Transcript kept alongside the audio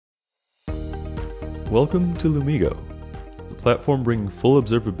Welcome to Lumigo, the platform bringing full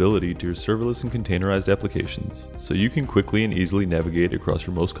observability to your serverless and containerized applications so you can quickly and easily navigate across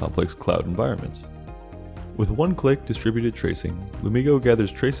your most complex cloud environments. With one-click distributed tracing, Lumigo gathers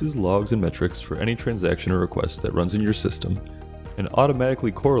traces, logs, and metrics for any transaction or request that runs in your system and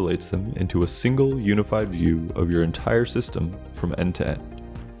automatically correlates them into a single unified view of your entire system from end to end.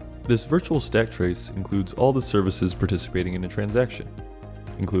 This virtual stack trace includes all the services participating in a transaction,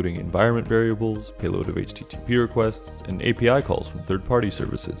 including environment variables, payload of HTTP requests, and API calls from third-party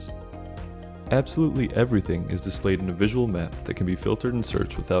services. Absolutely everything is displayed in a visual map that can be filtered and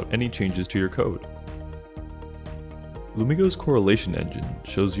searched without any changes to your code. Lumigo's correlation engine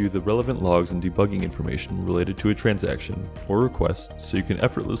shows you the relevant logs and debugging information related to a transaction or request so you can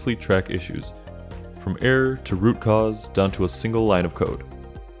effortlessly track issues, from error to root cause down to a single line of code.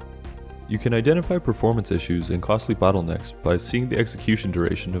 You can identify performance issues and costly bottlenecks by seeing the execution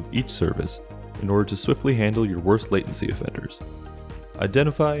duration of each service in order to swiftly handle your worst latency offenders.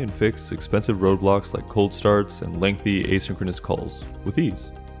 Identify and fix expensive roadblocks like cold starts and lengthy asynchronous calls with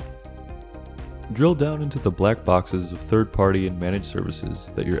ease. Drill down into the black boxes of third-party and managed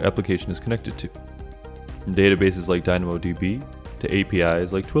services that your application is connected to, from databases like DynamoDB to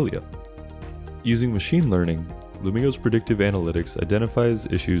APIs like Twilio. Using machine learning, Lumigo's Predictive Analytics identifies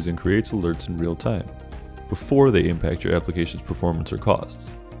issues and creates alerts in real time, before they impact your application's performance or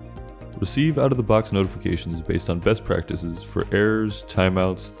costs. Receive out-of-the-box notifications based on best practices for errors,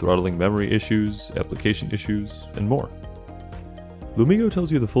 timeouts, throttling memory issues, application issues, and more. Lumigo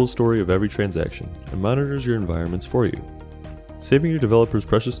tells you the full story of every transaction and monitors your environments for you, saving your developers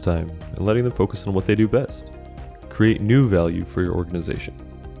precious time and letting them focus on what they do best. Create new value for your organization.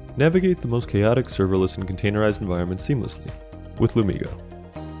 Navigate the most chaotic serverless and containerized environments seamlessly with Lumigo.